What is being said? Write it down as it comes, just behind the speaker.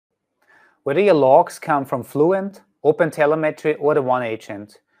Whether your logs come from Fluent, OpenTelemetry, or the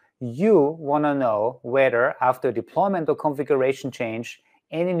OneAgent, you want to know whether after deployment or configuration change,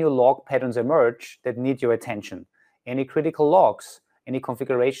 any new log patterns emerge that need your attention. Any critical logs, any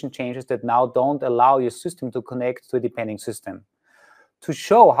configuration changes that now don't allow your system to connect to a depending system. To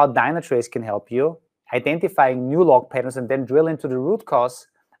show how Dynatrace can help you identifying new log patterns and then drill into the root cause,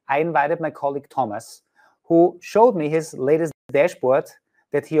 I invited my colleague Thomas, who showed me his latest dashboard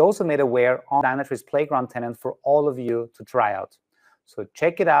that he also made aware on Dynatrace Playground tenant for all of you to try out. So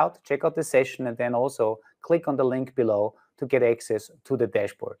check it out, check out the session, and then also click on the link below to get access to the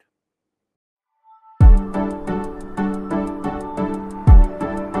dashboard.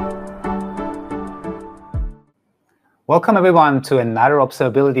 Welcome everyone to another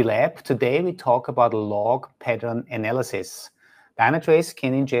observability lab. Today we talk about log pattern analysis. Dynatrace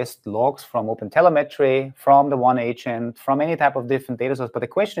can ingest logs from OpenTelemetry, from the OneAgent, from any type of different data source. But the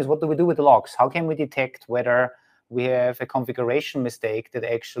question is, what do we do with the logs? How can we detect whether we have a configuration mistake that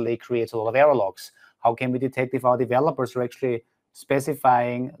actually creates a lot of error logs? How can we detect if our developers are actually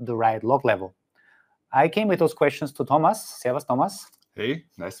specifying the right log level? I came with those questions to Thomas. Servus, Thomas. Hey,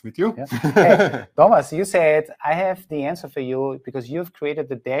 nice to meet you. Yeah. Hey, Thomas, you said, I have the answer for you because you've created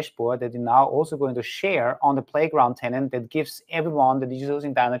the dashboard that you're now also going to share on the Playground tenant that gives everyone that is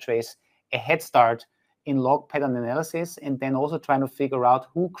using Dynatrace a head start in log pattern analysis and then also trying to figure out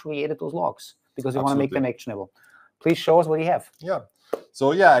who created those logs because you want to make them actionable. Please show us what you have. Yeah.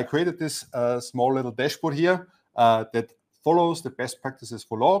 So yeah, I created this small little dashboard here that follows the best practices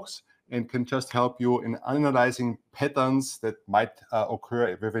for logs and can just help you in analyzing patterns that might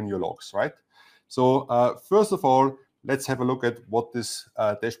occur within your logs, right? So first of all, let's have a look at what this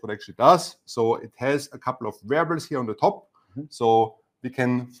dashboard actually does. So it has a couple of variables here on the top. So we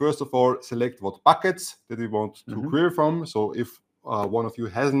can, first of all, select what buckets that we want to query from. So if one of you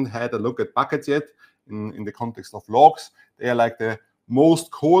hasn't had a look at buckets yet in the context of logs, they are like the most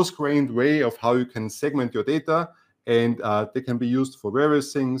coarse-grained way of how you can segment your data. And they can be used for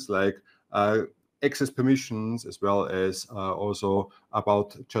various things like access permissions, as well as also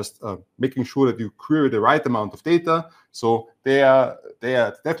about just making sure that you query the right amount of data. So they are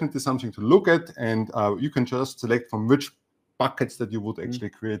definitely something to look at, and you can just select from which buckets that you would actually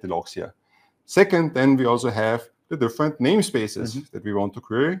create the logs here. Second, then we also have the different namespaces that we want to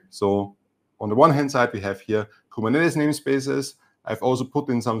query. So on the one hand side, we have here Kubernetes namespaces. I've also put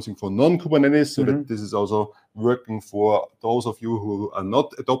in something for non-Kubernetes so that this is also working for those of you who are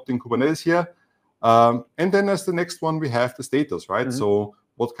not adopting Kubernetes here. And then as the next one, we have the status, right? So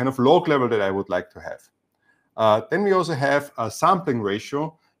what kind of log level that I would like to have. Then we also have a sampling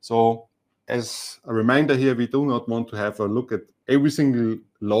ratio. So as a reminder here, we do not want to have a look at every single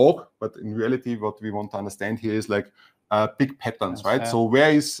log, but in reality, what we want to understand here is like big patterns, right? So where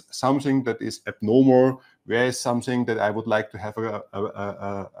is something that is abnormal? Where is something that I would like to have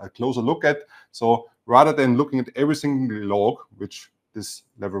a closer look at? So rather than looking at every single log, which this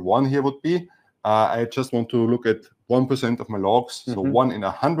level 1 here would be, I just want to look at 1% of my logs, so 1 in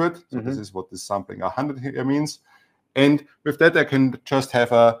 100. So this is what this sampling 100 here means. And with that, I can just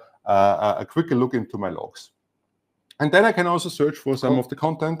have a quicker look into my logs. And then I can also search for some of the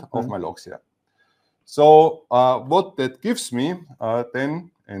content of my logs here. So what that gives me then,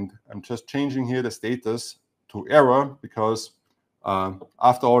 and I'm just changing here the status to error because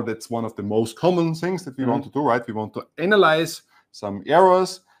after all, that's one of the most common things that we want to do, right? We want to analyze some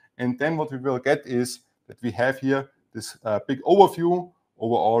errors. And then what we will get is that we have here this big overview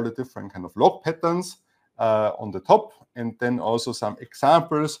over all the different kind of log patterns on the top. And then also some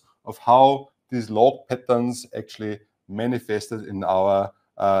examples of how these log patterns actually manifested in our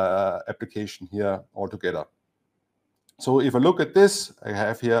application here altogether. So if I look at this, I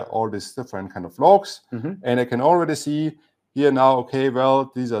have here all these different kind of logs, and I can already see here now, okay,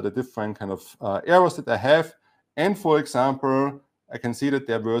 well, these are the different kind of errors that I have. And for example, I can see that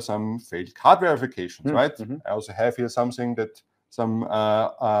there were some failed card verifications, right? I also have here something that some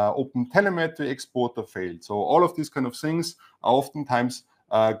OpenTelemetry exporter failed. So all of these kind of things are oftentimes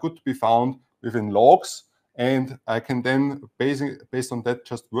good to be found within logs. And I can then, based on that,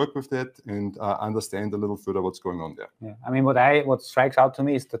 just work with that and understand a little further what's going on there. Yeah. I mean, what strikes out to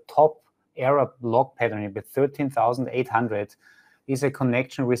me is the top error log pattern with 13,800 is a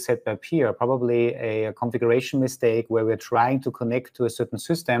connection reset by peer, probably a configuration mistake where we're trying to connect to a certain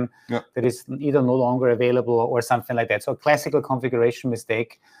system that is either no longer available or something like that. So classical configuration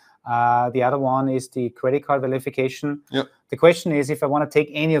mistake. The other one is the credit card verification. The question is, if I want to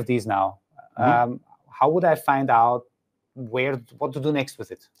take any of these now, how would I find out what to do next with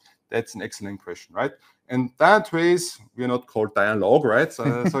it? That's an excellent question, right? And Dynatrace, we're not called Dynalog, right?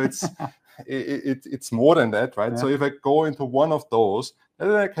 So it's more than that, right? Yeah. So if I go into one of those,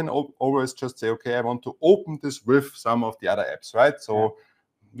 then I can always just say, okay, I want to open this with some of the other apps, right? So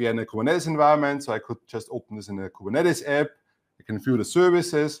we are in a Kubernetes environment, so I could just open this in a Kubernetes app. I can view the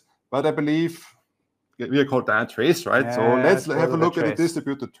services, but I believe we are called Dynatrace, right? Yeah, so let's it's have a look at the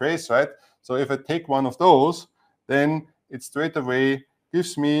distributed trace, right? So if I take one of those, then it straight away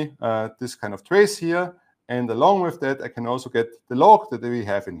gives me this kind of trace here. And along with that, I can also get the log that we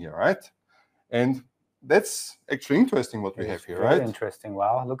have in here, right? And that's actually interesting what we have here, right? Very interesting.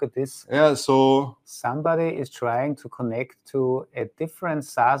 Wow, look at this. Yeah, so somebody is trying to connect to a different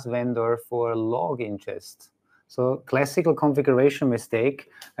SaaS vendor for log ingest. So classical configuration mistake.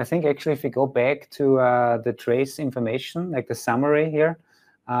 I think actually if you go back to the trace information, like the summary here,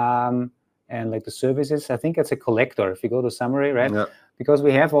 and like the services, I think it's a collector. If you go to summary, right? Yeah. Because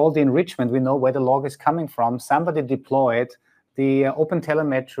we have all the enrichment, we know where the log is coming from. Somebody deployed the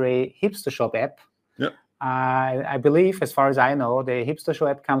OpenTelemetry hipster shop app. Yeah. I believe, as far as I know, the hipster show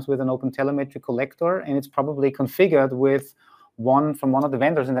app comes with an OpenTelemetry collector, and it's probably configured with one from one of the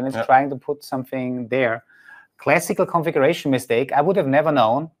vendors, and then it's trying to put something there. Classical configuration mistake. I would have never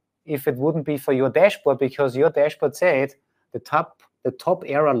known if it wouldn't be for your dashboard, because your dashboard said the top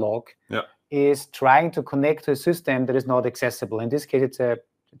error log is trying to connect to a system that is not accessible. In this case, it's a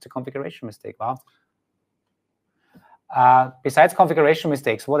configuration mistake. Wow. Besides configuration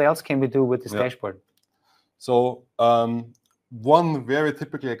mistakes, what else can we do with this dashboard? So one very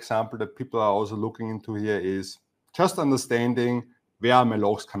typical example that people are also looking into here is just understanding where are my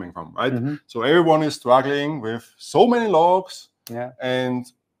logs coming from, right? So everyone is struggling with so many logs, and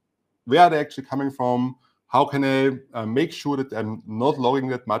where are they actually coming from? How can I make sure that I'm not logging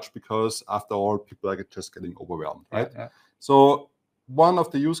that much, because after all, people are just getting overwhelmed, right? So one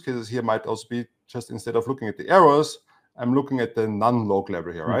of the use cases here might also be just, instead of looking at the errors, I'm looking at the non-log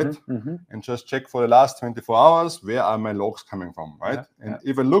level here, right? And just check for the last 24 hours, where are my logs coming from, right? And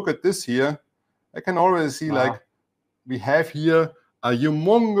if I look at this here, I can already see like we have here a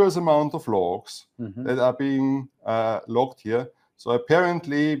humongous amount of logs that are being logged here. So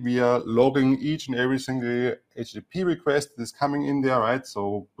apparently we are logging each and every single HTTP request that is coming in there, right?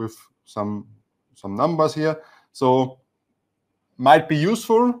 So with some numbers here. So might be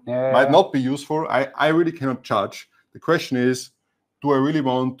useful, might not be useful. I really cannot judge. The question is, do I really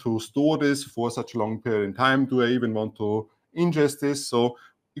want to store this for such a long period in time? Do I even want to ingest this? So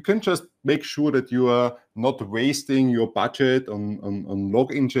you can just make sure that you are not wasting your budget on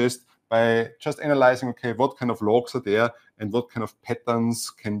log ingest by just analyzing, okay, what kind of logs are there and what kind of patterns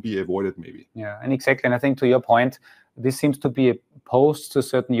can be avoided maybe. Yeah, and exactly. And I think to your point, this seems to be a post to a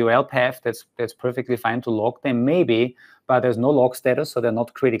certain URL path that's perfectly fine to log them, maybe, but there's no log status, so they're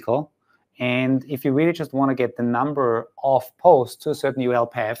not critical. And if you really just want to get the number of posts to a certain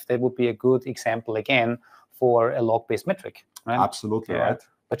URL path, that would be a good example, again, for a log-based metric. Right? Absolutely right.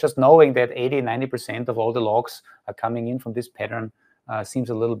 But just knowing that 80-90% of all the logs are coming in from this pattern seems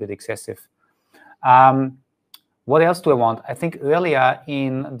a little bit excessive. What else do I want? I think earlier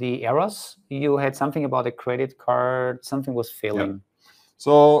in the errors, you had something about a credit card, something was failing.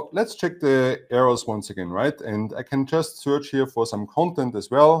 So let's check the errors once again, right? And I can just search here for some content as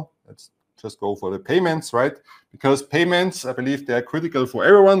well. Let's just go for the payments, right? Because payments, I believe they are critical for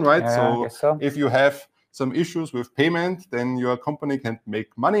everyone, right? So if you have some issues with payment, then your company can't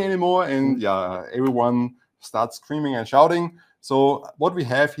make money anymore, and everyone starts screaming and shouting. So what we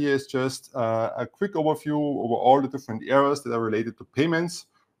have here is just a quick overview over all the different errors that are related to payments,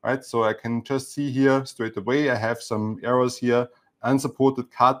 right? So I can just see here straight away, I have some errors here,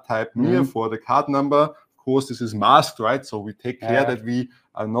 unsupported card type near for the card number. Of course, this is masked, right? So we take care that we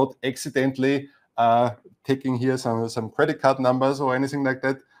are not accidentally taking here some credit card numbers or anything like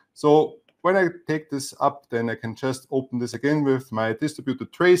that. So when I take this up, then I can just open this again with my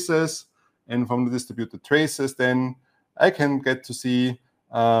distributed traces. And from the distributed traces, then I can get to see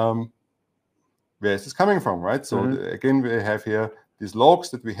where is this coming from, right? So again, we have here these logs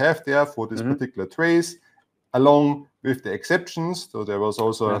that we have there for this particular trace, along with the exceptions. So there was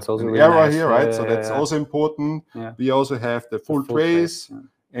also an really error here, right? So that's also important. We also have the full trace.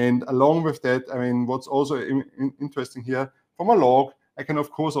 And along with that, I mean, what's also interesting here, from a log, I can,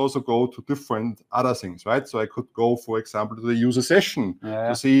 of course, also go to different other things, right? So I could go, for example, to the user session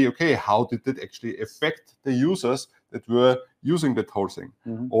to see, okay, how did it actually affect the users that were using that whole thing?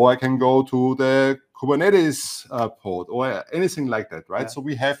 Or I can go to the Kubernetes pod or anything like that, right? So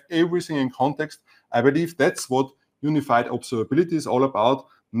we have everything in context. I believe that's what unified observability is all about,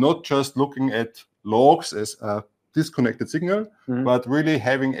 not just looking at logs as a disconnected signal, but really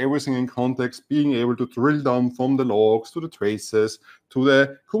having everything in context, being able to drill down from the logs to the traces, to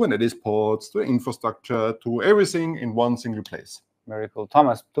the Kubernetes pods, to the infrastructure, to everything in one single place. Very cool.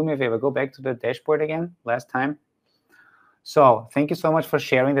 Thomas, do me a favor, go back to the dashboard again, last time. So thank you so much for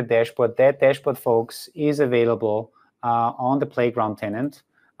sharing the dashboard. That dashboard, folks, is available on the Playground tenant.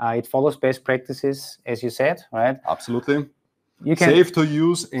 It follows best practices, as you said, right? Absolutely. You can safe to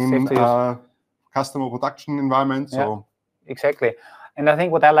use in customer production environment. So exactly. And I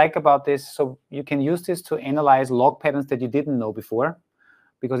think what I like about this, so you can use this to analyze log patterns that you didn't know before,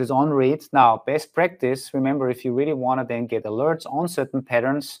 because it's on read. Now, best practice, remember, if you really want to then get alerts on certain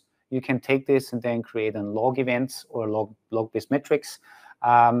patterns, you can take this and then create a log events or log-based metrics.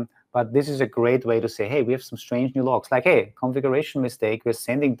 But this is a great way to say, hey, we have some strange new logs. Like, hey, configuration mistake. We're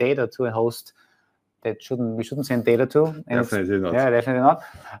sending data to a host that we shouldn't send data to. And definitely not. Yeah, definitely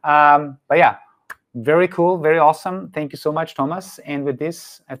not. But yeah, very cool, very awesome. Thank you so much, Thomas. And with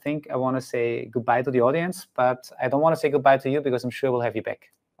this, I think I want to say goodbye to the audience, but I don't want to say goodbye to you because I'm sure we'll have you back.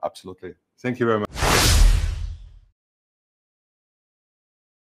 Absolutely. Thank you very much.